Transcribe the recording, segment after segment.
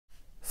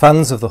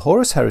Fans of the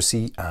Horus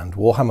Heresy and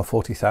Warhammer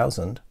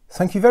 40,000,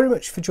 thank you very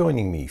much for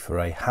joining me for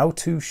a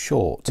how-to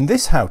short. In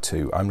this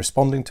how-to, I'm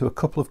responding to a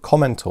couple of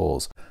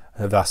commentors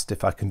who have asked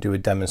if I can do a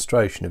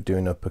demonstration of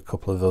doing up a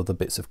couple of other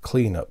bits of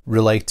cleanup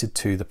related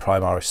to the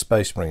Primaris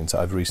Space Marines that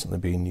I've recently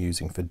been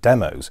using for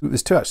demos.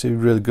 There's two actually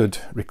really good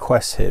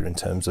requests here in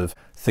terms of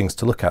things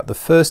to look at. The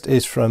first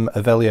is from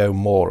Avelio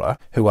Mora,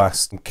 who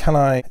asked, can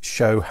I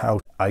show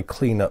how I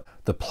clean up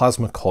the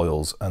plasma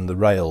coils and the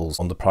rails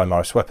on the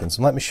Primaris weapons?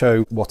 And let me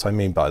show what I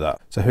mean by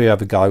that. So here you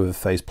have a guy with a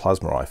phased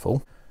plasma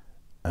rifle,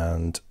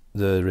 and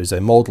there is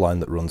a mould line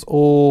that runs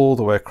all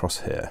the way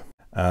across here.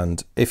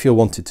 And if you're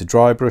wanted to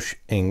dry brush,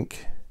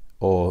 ink,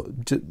 or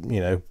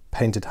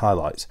painted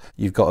highlights,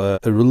 you've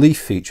got a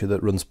relief feature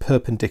that runs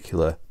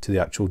perpendicular to the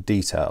actual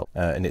detail,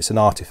 and it's an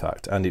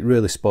artifact, and it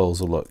really spoils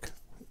the look.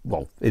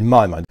 Well, in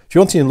my mind, if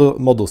you want your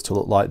models to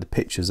look like the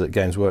pictures that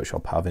Games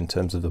Workshop have in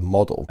terms of the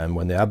model, and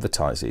when they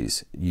advertise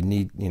these, you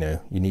need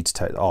to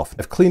take that off.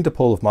 I've cleaned up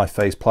all of my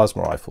phased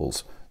plasma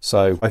rifles,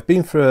 so I've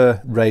been for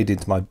a raid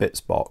into my bits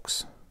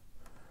box,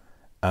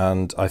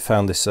 and I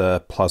found this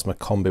plasma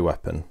combi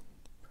weapon.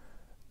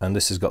 And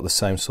this has got the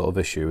same sort of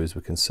issue, as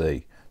we can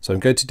see. So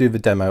I'm going to do the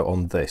demo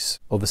on this.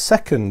 Well, the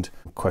second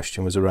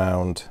question was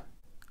around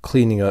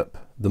cleaning up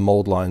the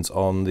mould lines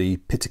on the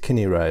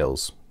picatinny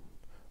rails,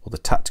 or the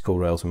tactical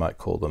rails we might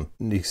call them.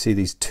 And you see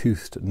these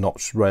toothed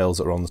notched rails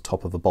that are on the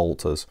top of the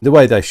bolters. The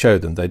way they show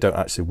them, they don't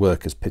actually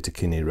work as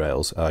picatinny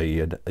rails,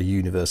 i.e. a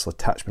universal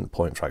attachment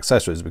point for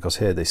accessories, because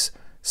here this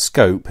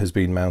scope has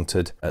been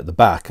mounted at the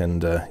back,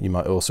 and you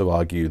might also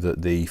argue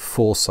that the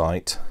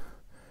foresight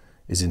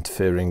is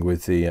interfering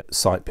with the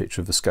sight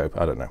picture of the scope.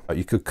 I don't know.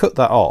 You could cut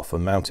that off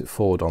and mount it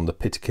forward on the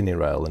picatinny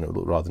rail and it would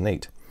look rather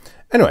neat.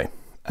 Anyway,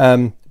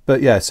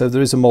 but yeah, so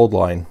there is a mould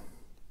line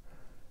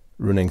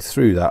running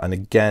through that, and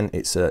again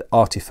it's an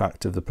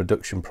artifact of the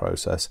production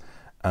process,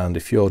 and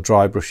if you're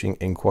dry brushing,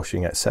 ink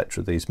washing,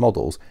 etc. these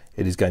models,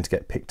 it is going to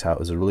get picked out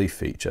as a relief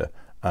feature,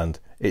 and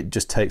it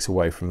just takes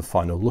away from the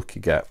final look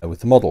you get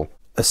with the model.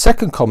 A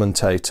second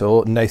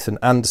commentator, Nathan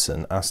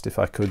Anderson, asked if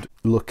I could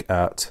look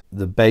at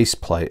the base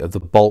plate of the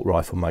bolt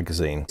rifle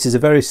magazine. This is a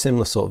very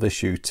similar sort of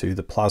issue to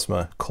the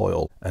plasma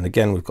coil, and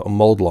again we've got a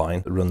mould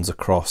line that runs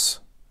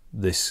across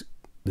this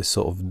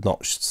sort of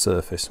notched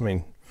surface. I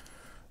mean,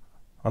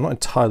 I'm not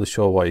entirely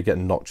sure why you're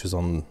getting notches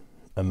on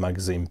a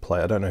magazine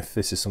plate. I don't know if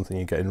this is something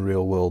you get in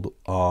real world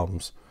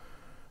arms.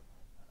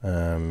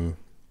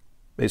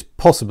 It's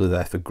possibly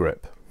there for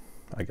grip,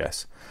 I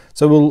guess.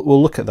 So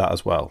we'll look at that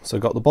as well. So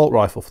I've got the bolt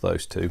rifle for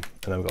those two, and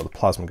then we've got the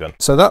plasma gun.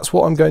 So that's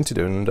what I'm going to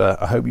do, and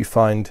I hope you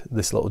find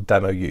this little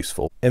demo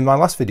useful. In my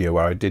last video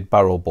where I did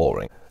barrel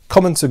boring,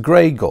 commenter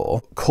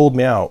Gregor called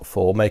me out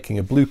for making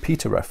a Blue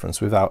Peter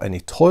reference without any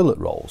toilet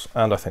rolls,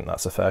 and I think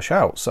that's a fair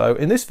shout. So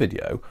in this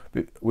video,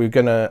 we're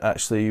going to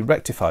actually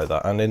rectify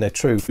that, and in a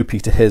true Blue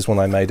Peter Here's one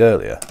I made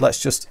earlier,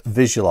 let's just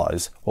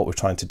visualize what we're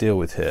trying to deal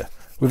with here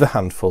with a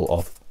handful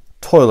of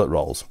toilet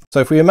rolls.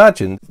 So if we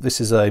imagine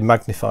this is a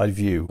magnified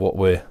view, what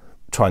we're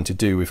trying to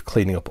do with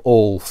cleaning up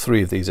all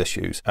three of these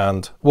issues,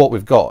 and what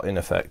we've got in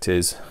effect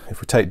is, if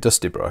we take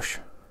Dusty Brush,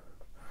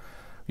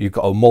 you've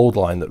got a mould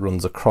line that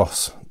runs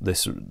across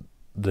this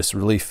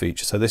relief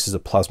feature. So this is a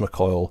plasma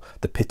coil,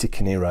 the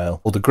picatinny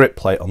rail, or the grip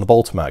plate on the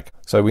bolter mag.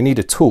 So we need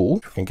a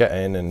tool we can get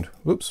in and,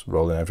 whoops,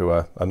 rolling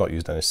everywhere. I've not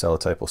used any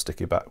sellotape or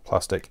sticky back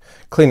plastic.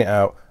 Clean it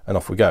out and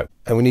off we go.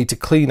 And we need to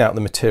clean out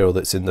the material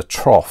that's in the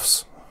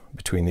troughs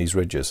between these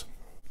ridges.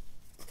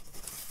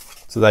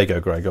 So there you go,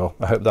 Gregor.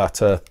 I hope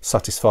that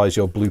satisfies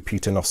your Blue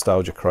Peter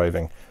nostalgia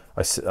craving.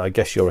 I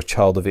guess you're a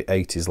child of the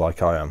 80s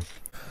like I am.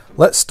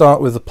 Let's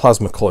start with the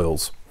plasma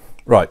coils.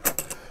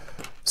 Right,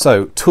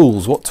 so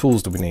tools. What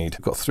tools do we need?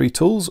 We've got three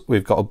tools.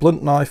 We've got a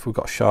blunt knife, we've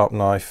got a sharp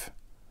knife,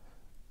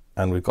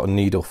 and we've got a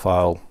needle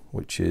file,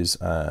 which is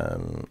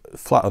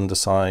flat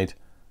underside,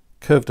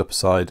 curved upper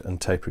side,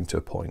 and tapering to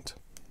a point.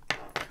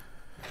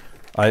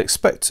 I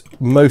expect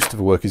most of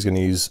the work is going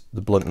to use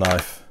the blunt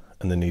knife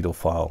and the needle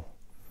file.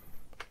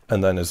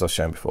 And then, as I've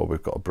shown before,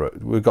 we've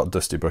got a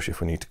Dusty Brush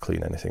if we need to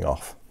clean anything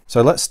off.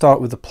 So let's start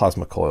with the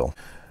plasma coil.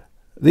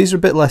 These are a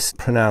bit less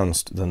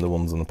pronounced than the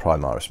ones on the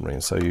Primaris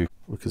Marines, so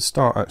we could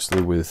start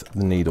actually with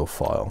the needle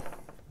file.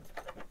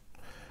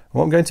 And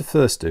what I'm going to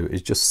first do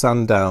is just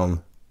sand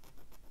down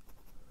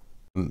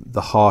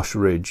the harsh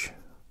ridge,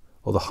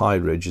 or the high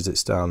ridge as it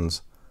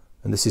stands,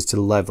 and this is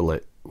to level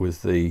it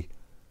with the...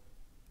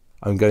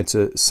 I'm going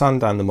to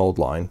sand down the mould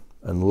line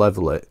and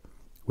level it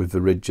with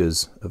the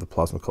ridges of the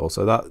plasma coil.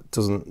 So that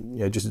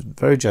doesn't, just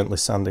very gently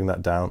sanding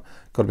that down.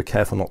 Got to be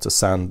careful not to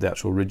sand the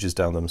actual ridges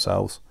down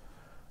themselves.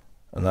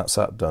 And that's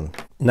that done.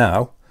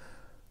 Now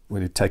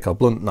we take our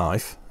blunt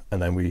knife,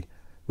 and then we're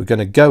going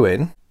to go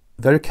in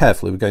very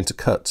carefully. We're going to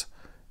cut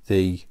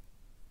the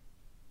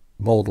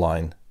mould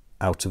line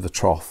out of the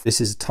trough. This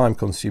is a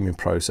time-consuming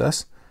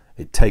process.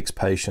 It takes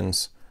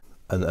patience,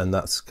 and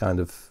that's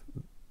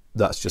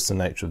just the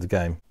nature of the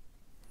game.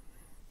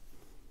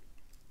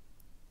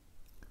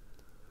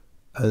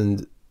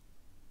 And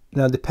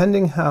now,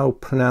 depending how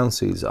pronounced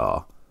these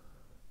are,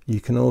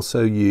 you can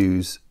also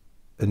use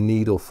a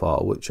needle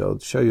file, which I'll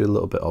show you a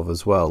little bit of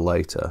as well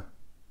later.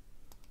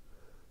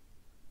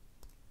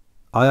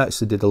 I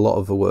actually did a lot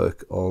of the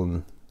work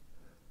on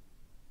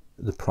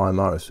the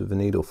Primaris with a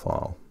needle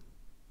file,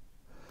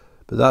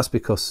 but that's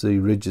because the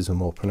ridges are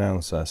more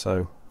pronounced there.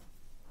 So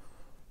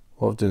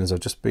what I've done is I've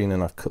just been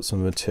and I've cut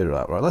some material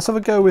out. Right, let's have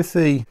a go with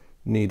the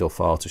needle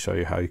file to show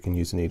you how you can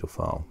use a needle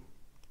file.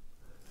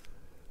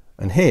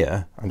 And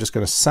here I'm just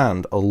going to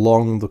sand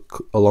along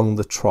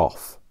the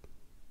trough,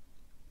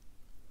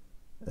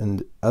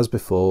 and as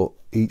before,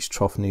 each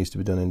trough needs to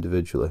be done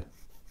individually.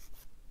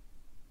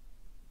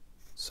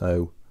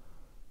 So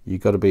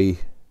you've got to be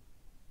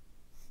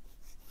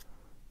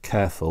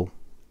careful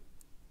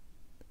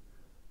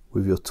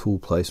with your tool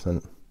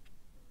placement.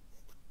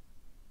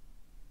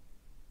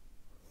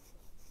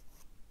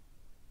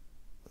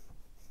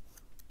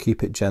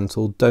 Keep it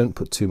gentle, don't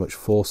put too much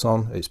force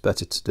on. It's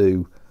better to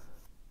do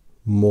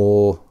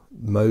more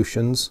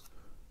motions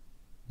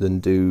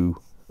than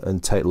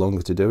take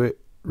longer to do it,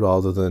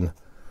 rather than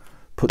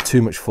put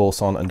too much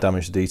force on and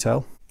damage the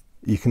detail.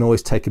 You can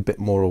always take a bit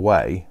more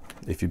away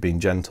if you're being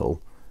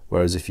gentle,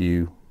 whereas if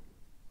you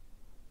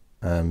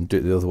do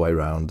it the other way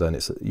around, then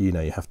it's, you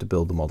know, you have to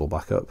build the model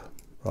back up.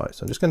 Right,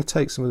 so I'm just going to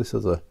take some of this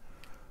other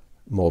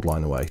mould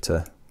line away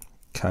to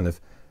kind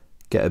of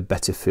get a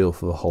better feel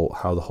for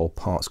how the whole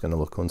part's going to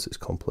look once it's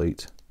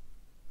complete.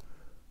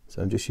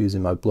 So I'm just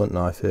using my blunt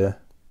knife here.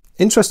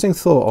 Interesting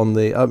thought on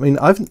the, I mean,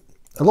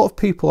 a lot of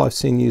people I've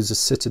seen use a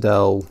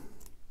Citadel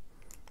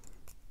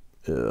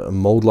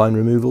mould line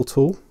removal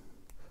tool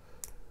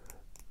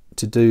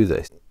to do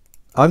this.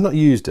 I've not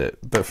used it,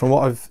 but from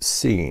what I've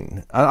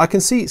seen, I can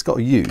see it's got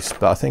a use,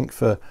 but I think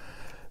for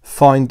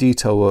fine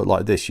detail work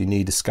like this, you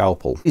need a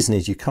scalpel. The reason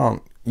is you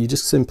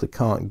just simply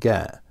can't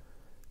get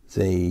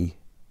the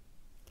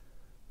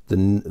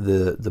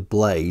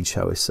blade,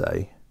 shall we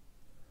say,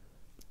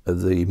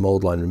 of the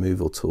mould line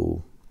removal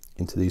tool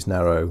into these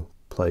narrow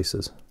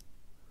places.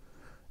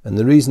 And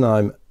the reason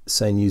I'm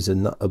saying use a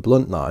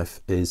blunt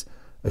knife is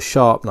a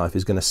sharp knife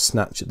is going to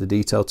snatch at the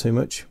detail too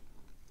much,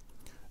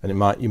 and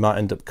you might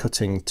end up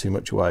cutting too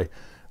much away.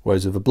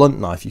 Whereas with a blunt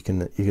knife, you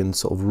can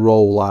sort of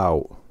roll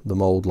out the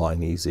mould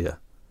line easier.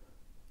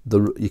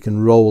 You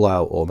can roll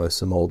out almost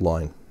the mould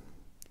line,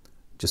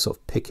 just sort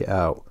of pick it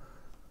out,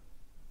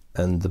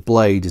 and the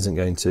blade isn't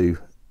going to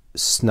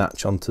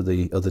snatch onto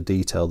the other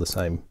detail the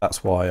same.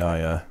 That's why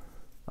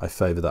I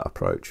favour that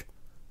approach.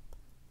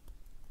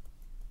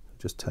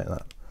 Just take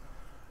that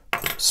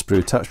sprue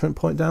attachment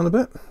point down a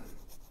bit.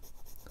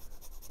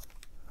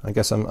 I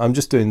guess I'm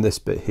just doing this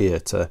bit here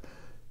to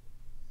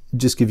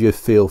just give you a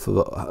feel for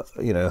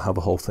the, you know, how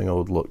the whole thing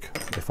would look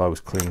if I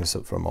was cleaning this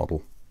up for a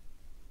model.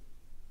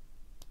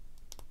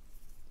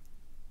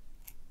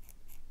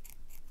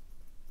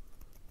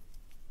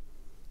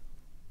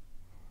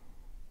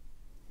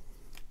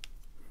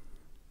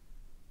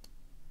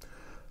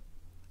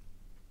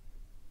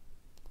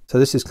 So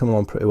this is coming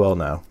on pretty well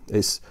now.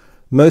 It's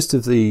most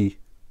of the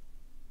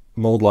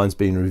mould lines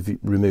being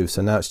removed,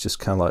 so now it's just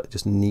kind of like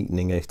just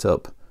neatening it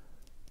up,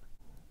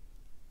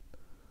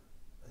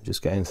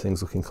 just getting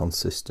things looking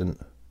consistent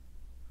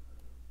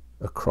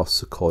across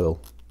the coil.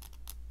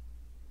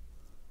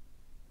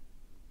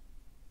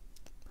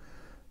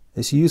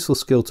 It's a useful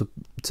skill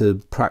to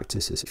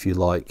practice this if you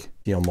like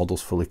your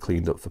models fully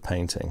cleaned up for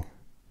painting,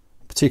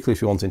 particularly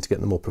if you're wanting to get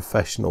the more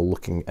professional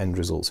looking end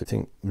results. I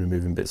think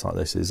removing bits like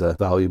this is a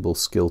valuable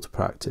skill to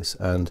practice,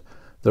 and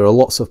there are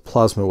lots of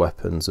plasma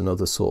weapons and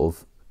other sort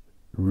of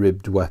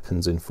ribbed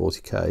weapons in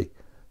 40k.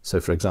 So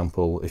for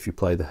example, if you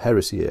play the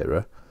Heresy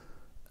era,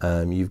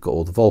 you've got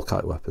all the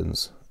Volkite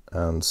weapons,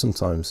 and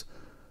sometimes,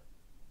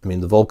 I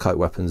mean, the Volkite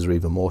weapons are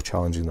even more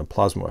challenging than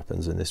plasma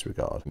weapons in this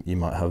regard. You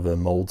might have a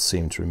mould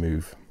seam to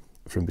remove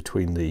from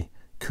between the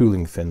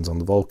cooling fins on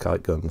the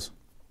Volkite guns.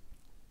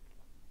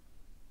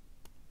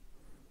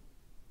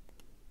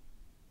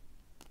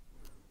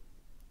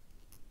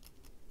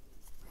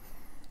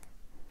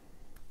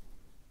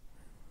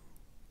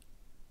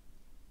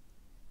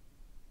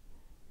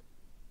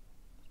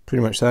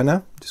 Pretty much there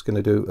now. Just going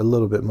to do a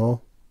little bit more.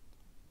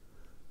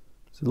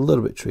 It's a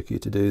little bit trickier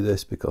to do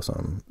this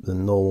than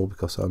normal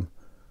because I'm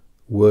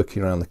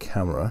working around the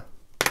camera.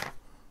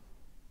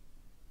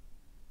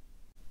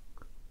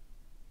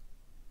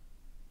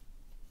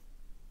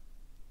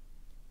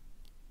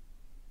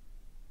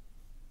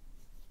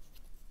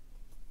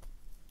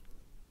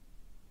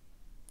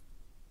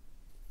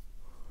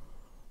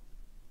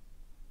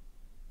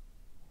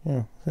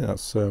 Yeah, I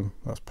think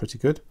that's pretty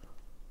good.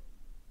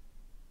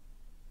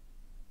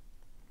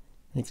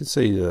 You can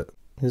see that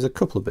there's a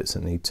couple of bits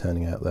that need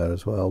turning out there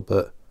as well,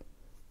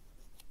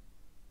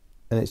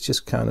 and it's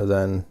just kind of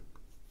then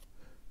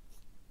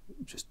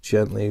just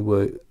gently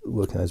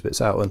working those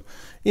bits out. And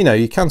you know,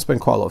 you can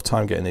spend quite a lot of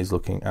time getting these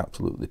looking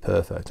absolutely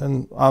perfect,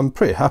 and I'm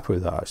pretty happy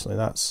with that actually.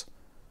 That's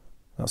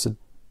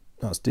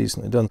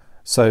decently done.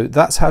 So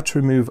that's how to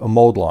remove a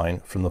mould line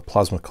from the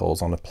plasma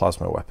coils on a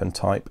plasma weapon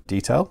type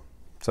detail.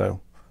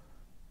 So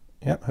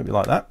yeah, hope you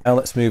like that. Now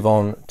let's move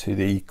on to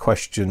the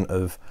question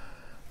of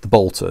the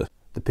bolter,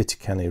 the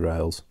picatinny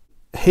rails.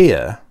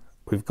 here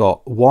we've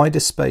got wider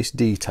space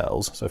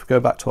details. So if we go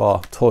back to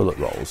our toilet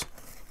rolls,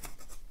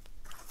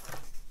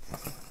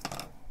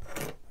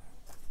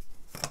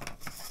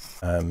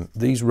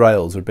 these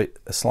rails are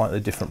a slightly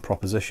different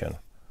proposition.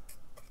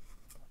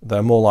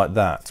 They're more like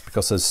that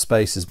because there's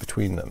spaces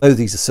between them. Though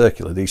these are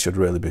circular, these should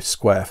really be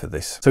square for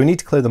this. So we need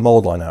to clear the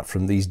mould line out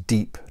from these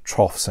deep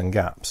troughs and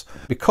gaps.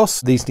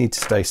 Because these need to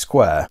stay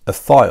square, a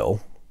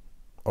file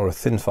or a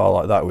thin file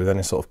like that with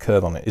any sort of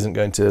curve on it isn't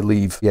going to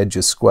leave the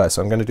edges square.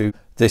 So I'm going to do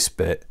this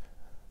bit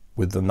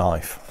with the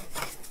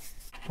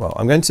knife. Well,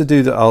 I'm going to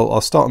do that. I'll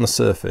start on the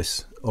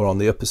surface or on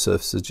the upper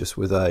surfaces just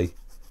with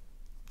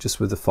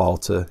the file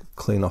to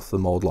clean off the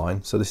mould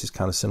line. So this is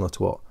kind of similar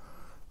to what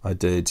I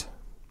did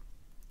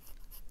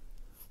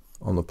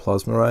on the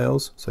plasma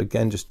rails. So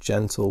again, just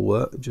gentle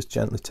work, just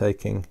gently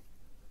taking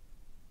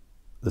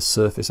the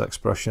surface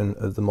expression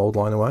of the mould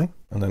line away.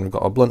 And then we've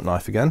got our blunt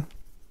knife again.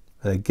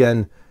 And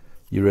again,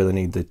 you really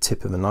need the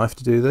tip of a knife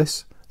to do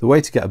this. The way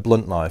to get a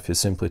blunt knife is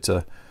simply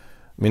to,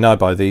 I mean, I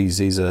buy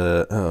these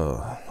are,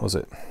 what's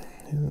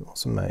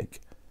the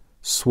make?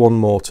 Swan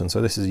Morton. So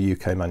this is a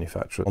UK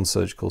manufacturer on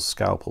surgical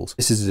scalpels.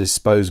 This is a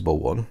disposable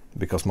one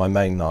because my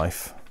main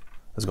knife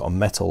has got a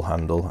metal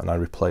handle and I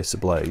replace the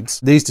blades.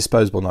 These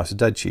disposable knives are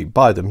dead cheap.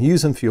 Buy them,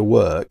 use them for your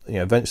work. You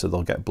know, eventually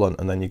they'll get blunt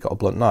and then you've got a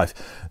blunt knife.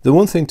 The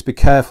one thing to be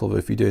careful of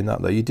if you're doing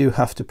that though, you do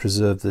have to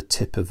preserve the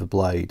tip of the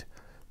blade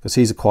because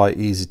these are quite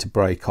easy to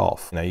break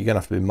off. You know, you're gonna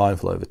have to be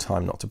mindful over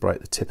time not to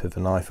break the tip of the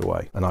knife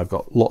away. And I've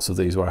got lots of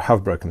these where I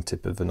have broken the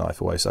tip of the knife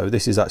away. So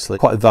this is actually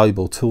quite a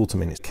valuable tool to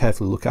me. It's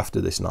carefully look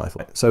after this knife.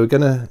 So we're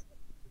gonna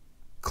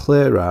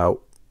clear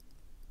out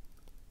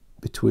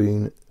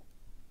between,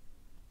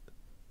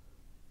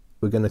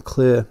 we're going to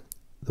clear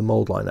the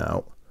mould line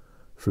out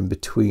from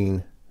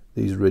between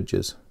these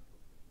ridges.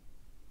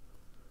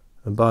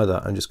 And by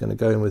that, I'm just going to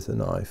go in with the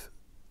knife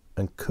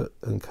and cut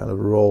and kind of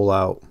roll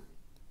out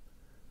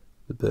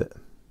the bit,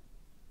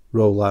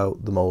 roll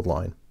out the mould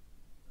line.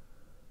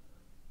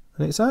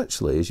 And it's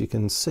actually, as you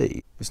can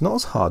see, it's not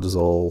as hard as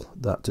all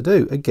that to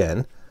do.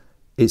 Again,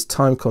 it's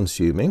time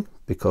consuming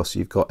because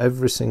you've got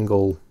every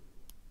single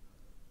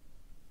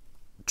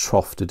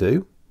trough to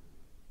do.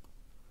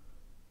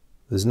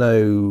 There's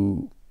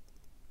no,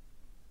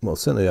 well,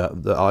 certainly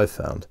that I've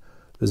found,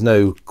 there's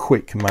no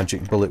quick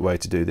magic bullet way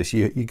to do this.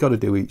 You've got to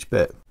do each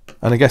bit.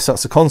 And I guess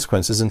that's the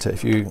consequence, isn't it?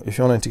 If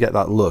you're wanting to get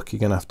that look, you're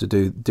going to have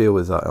to deal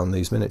with that on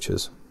these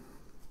miniatures.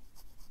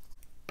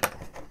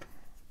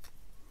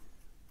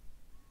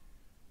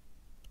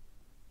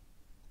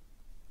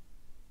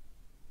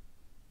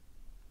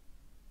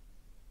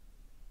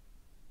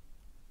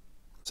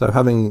 So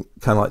having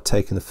kind of like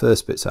taken the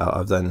first bits out,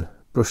 I've then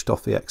brushed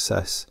off the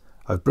excess.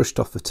 I've brushed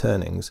off the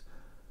turnings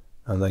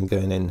and then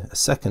going in a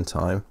second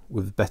time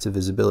with better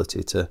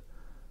visibility to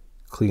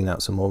clean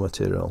out some more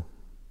material.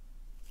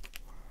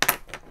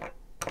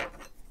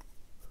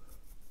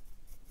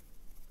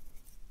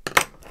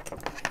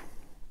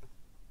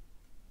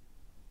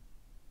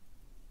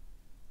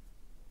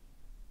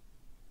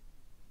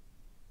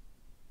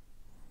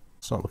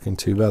 It's not looking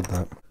too bad,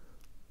 that.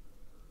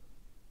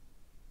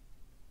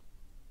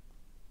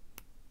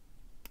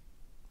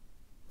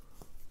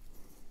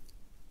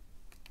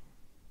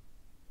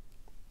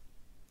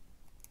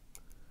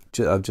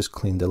 I've just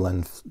cleaned the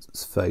lens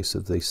face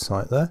of the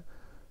sight there,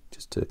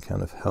 just to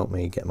kind of help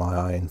me get my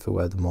eye in for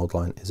where the mould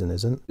line is and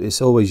isn't.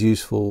 It's always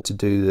useful to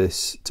do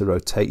this to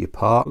rotate your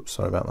part. Oops,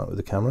 sorry about that with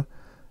the camera.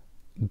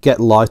 Get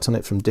light on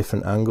it from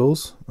different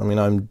angles. I mean,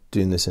 I'm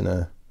doing this in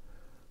a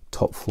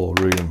top floor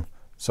room.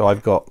 So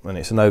I've got, and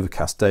it's an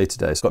overcast day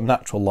today, it's got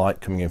natural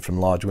light coming in from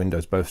large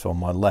windows, both on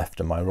my left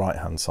and my right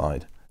hand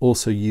side.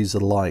 Also use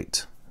the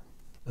light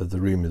of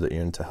the room that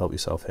you're in to help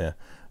yourself here.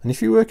 And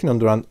if you're working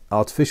under an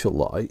artificial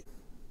light,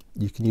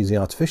 you can use the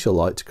artificial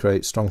light to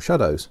create strong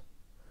shadows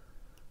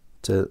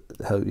to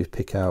help you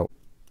pick out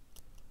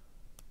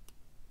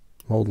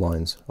mould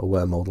lines or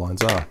where mould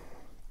lines are.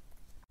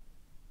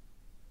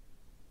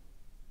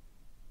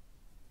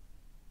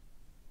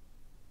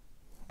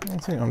 I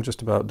think I'm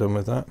just about done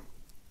with that.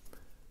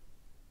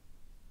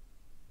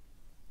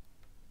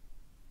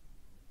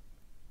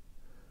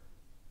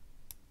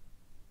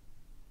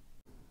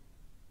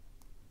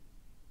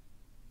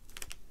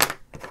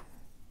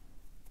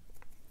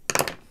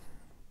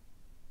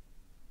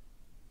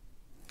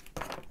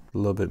 A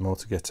little bit more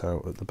to get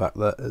out at the back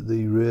there, at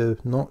the rear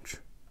notch.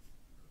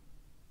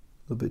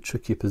 A little bit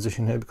trickier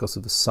position here because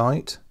of the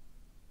sight.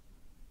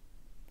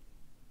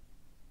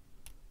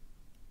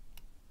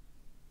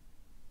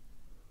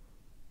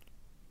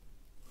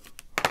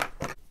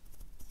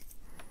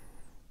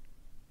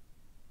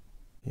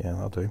 Yeah,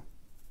 that'll do.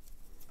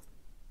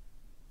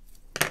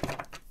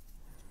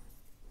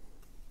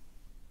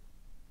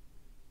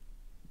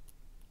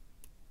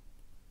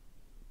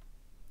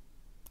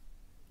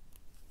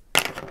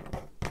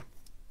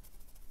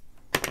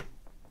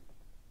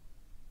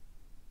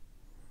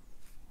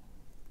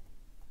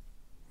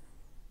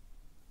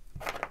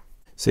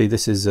 See,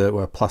 this is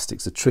where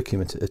plastic's a tricky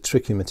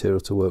material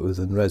to work with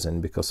than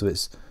resin because of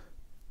its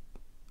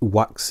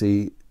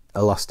waxy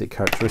elastic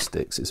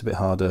characteristics, it's a bit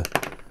harder.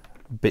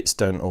 Bits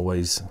don't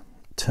always,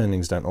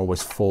 turnings don't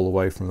always fall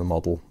away from the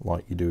model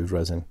like you do with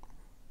resin.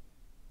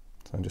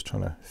 So I'm just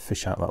trying to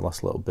fish out that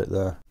last little bit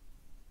there.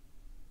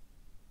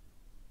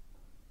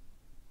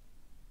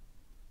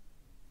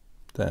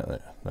 There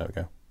we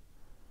go.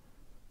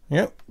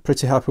 Yep,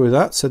 pretty happy with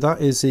that. So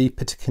that is the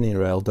picatinny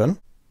rail done.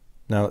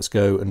 Now let's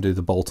go and do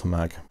the bolter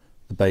mag,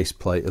 the base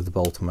plate of the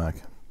bolter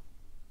mag.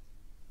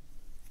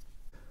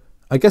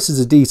 I guess as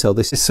a detail,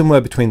 this is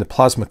somewhere between the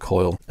plasma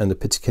coil and the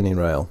picatinny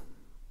rail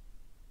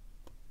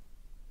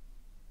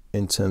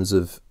in terms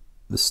of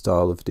the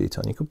style of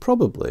detail. You could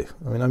probably,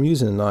 I mean, I'm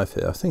using a knife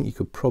here, I think you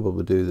could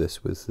probably do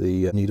this with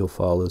the needle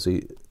file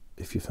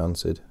if you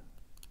fancied.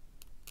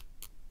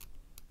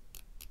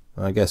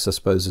 I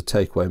suppose the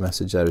takeaway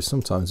message there is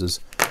sometimes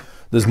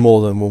there's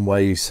more than one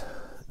ways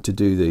to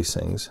do these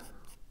things,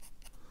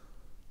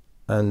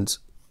 and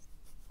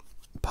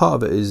part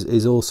of it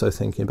is also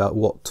thinking about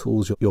what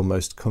tools you're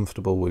most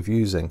comfortable with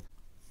using.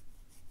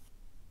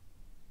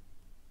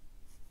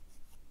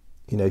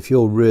 You know, if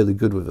you're really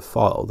good with a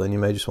file, then you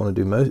may just want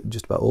to do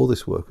just about all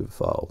this work with a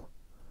file.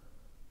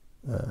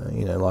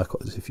 You know,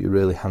 likewise, if you're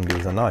really handy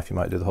with a knife, you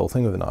might do the whole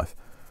thing with a knife.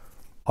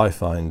 I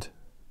find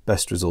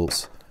best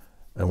results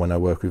and when I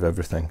work with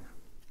everything.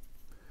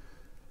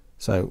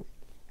 So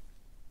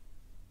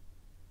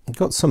we've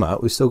got some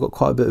out. We've still got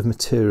quite a bit of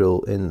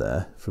material in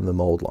there from the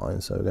mould line,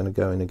 so we're going to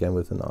go in again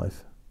with the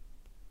knife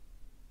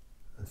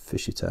and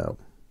fish it out.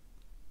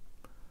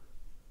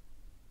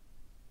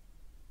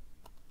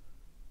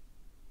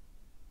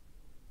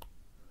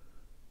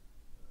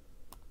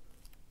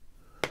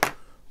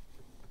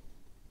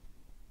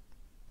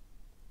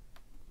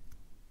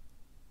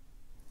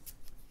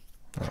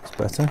 That's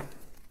better.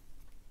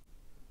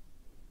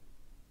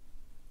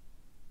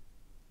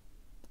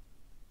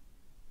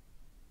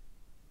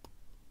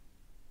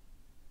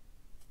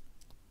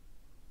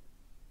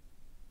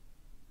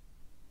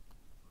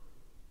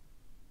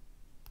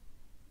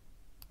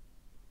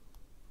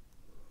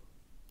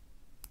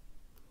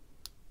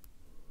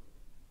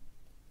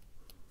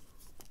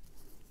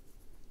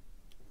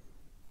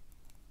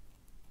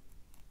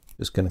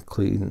 Just going to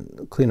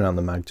clean around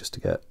the mag just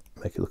to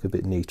make it look a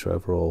bit neater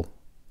overall,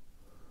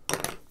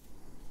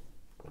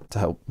 to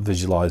help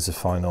visualize the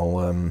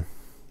final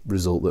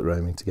result that we're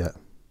aiming to get.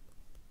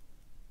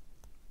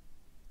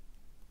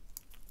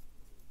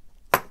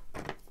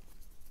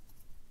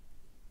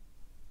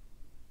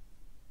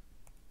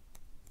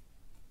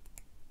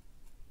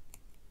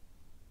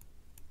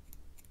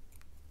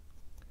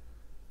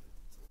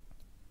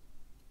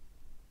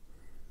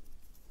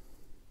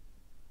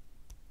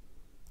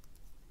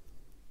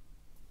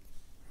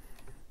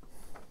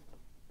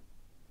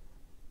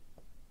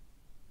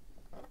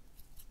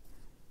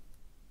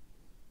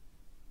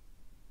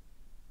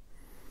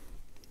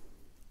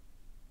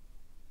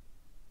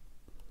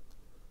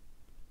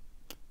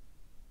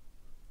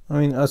 I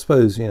mean, I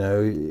suppose, you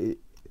know,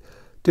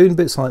 doing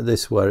bits like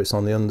this where it's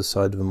on the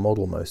underside of a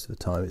model most of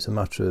the time, it's a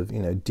matter of,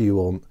 you know, do you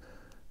want,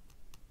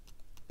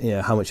 you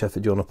know, how much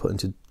effort do you want to put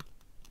into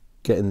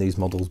getting these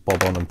models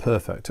bob on and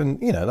perfect? And,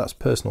 you know, that's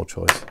personal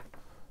choice.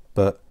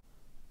 But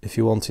if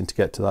you're wanting to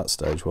get to that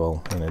stage,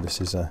 well, you know,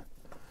 this is a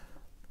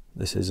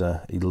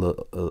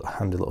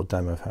handy little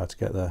demo of how to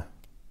get there.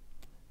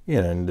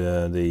 You know, and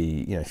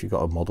you know, if you've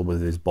got a model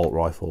with this bolt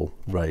rifle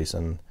raise,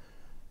 and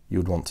you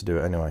would want to do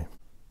it anyway.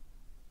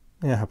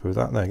 Yeah, happy with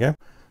that. There you go.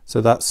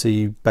 So that's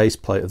the base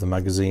plate of the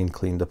magazine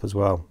cleaned up as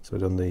well. So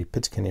we've done the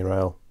picatinny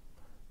rail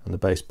and the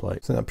base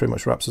plate. I think that pretty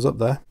much wraps us up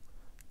there.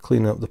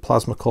 Cleaning up the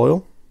plasma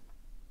coil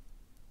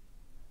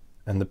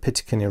and the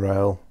picatinny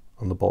rail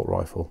on the bolt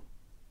rifle.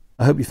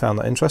 I hope you found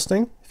that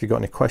interesting. If you've got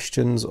any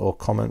questions or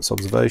comments,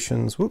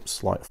 observations,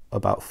 like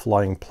about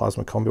flying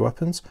plasma combi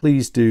weapons,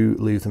 please do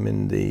leave them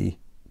in the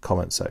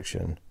comment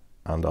section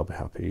and I'll be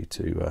happy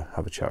to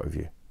have a chat with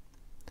you.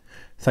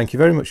 Thank you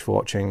very much for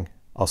watching.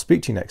 I'll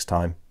speak to you next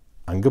time,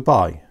 and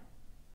goodbye.